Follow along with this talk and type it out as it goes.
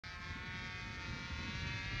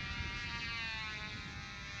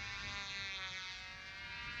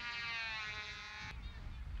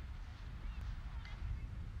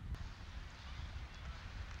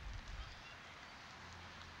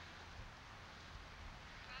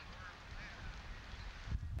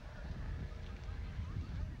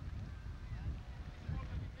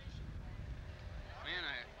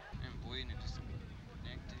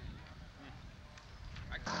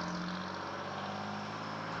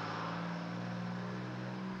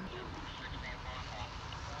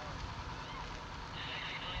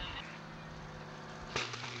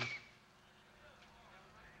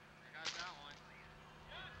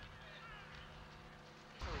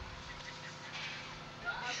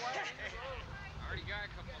I already got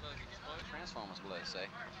a couple of those explosions. Transformers blew, see?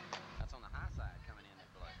 That's on the high side coming in that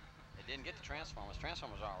blew. It didn't get the transformers.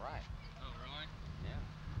 Transformers are all right. Oh, really? Yeah.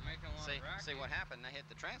 Making a lot of racket. See what happened? They hit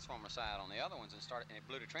the transformer side on the other ones and it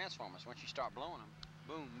blew the transformers. Once you start blowing them,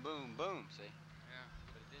 boom, boom, boom. See? Yeah.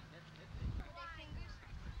 But it didn't hit the.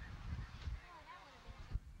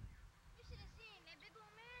 You should have seen that big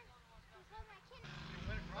old man.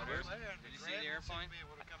 Did you see the airplane?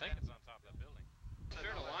 I think it's on top of that building. I'm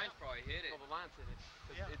sure the lines probably hit it. Well, the lines hit it.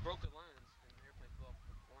 Yeah. It broke the lines, and the airplane flew off the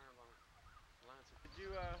lines on it. The lines hit it.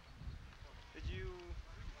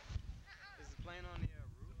 Is the plane on the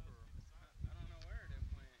roof? Or? I don't know where it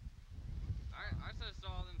went. I just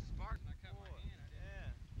saw them sparks and I cut my hand. Yeah.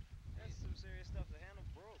 That's some serious stuff. The handle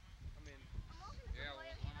broke. I mean. Yeah, well,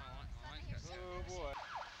 my lines got cut. Oh boy.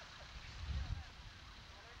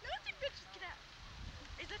 No, take pictures. Get out.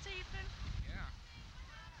 Is that how you film? Yeah.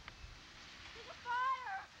 There's a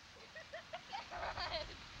fire!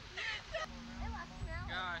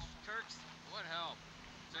 Gosh, Turks, what help?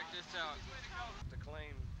 Check this out. To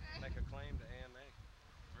make a claim to AMA.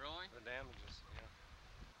 Really? The damages, yeah.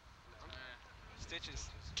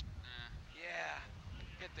 Stitches. Yeah.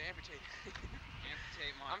 Get the amputate.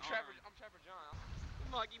 Amputate my I'm Trapper arm. John.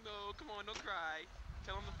 Muggy Mo, come on, don't cry.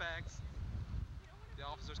 Tell him the facts. The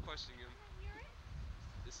officer's questioning him.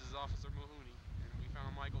 This is Officer Mahoney, and we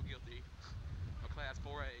found Michael guilty of Class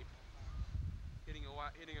 4A, hitting a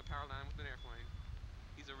power line with an airplane.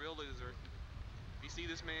 He's a real loser. If you see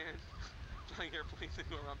this man flying airplanes and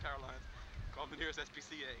going around power lines, call the nearest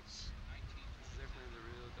SPCA. This airplane's a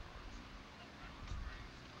real dog.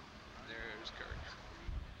 There's Kurt.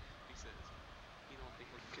 He says he don't think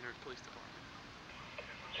we're Kenner Police Department.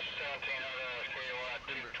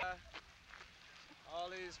 All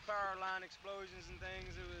these power line explosions and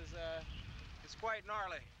things, it's quite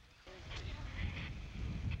gnarly.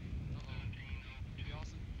 Be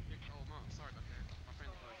awesome. Oh, Mom, sorry about that. My friend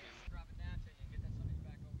came. Drop it down to you and get that something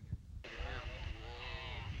back over here. Yeah.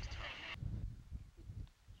 Whoa, he's tough.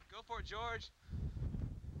 Go for it, George.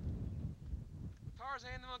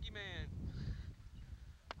 Tarzan the Monkey Man.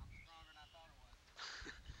 I'm stronger than I thought it was.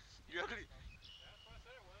 You're ugly. That's what I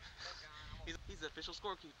said it was. He's the official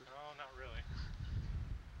scorekeeper. Oh, not really.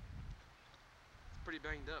 It's pretty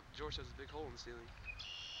banged up. George has a big hole in the ceiling.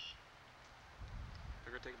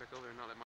 They're gonna take it back over there and not let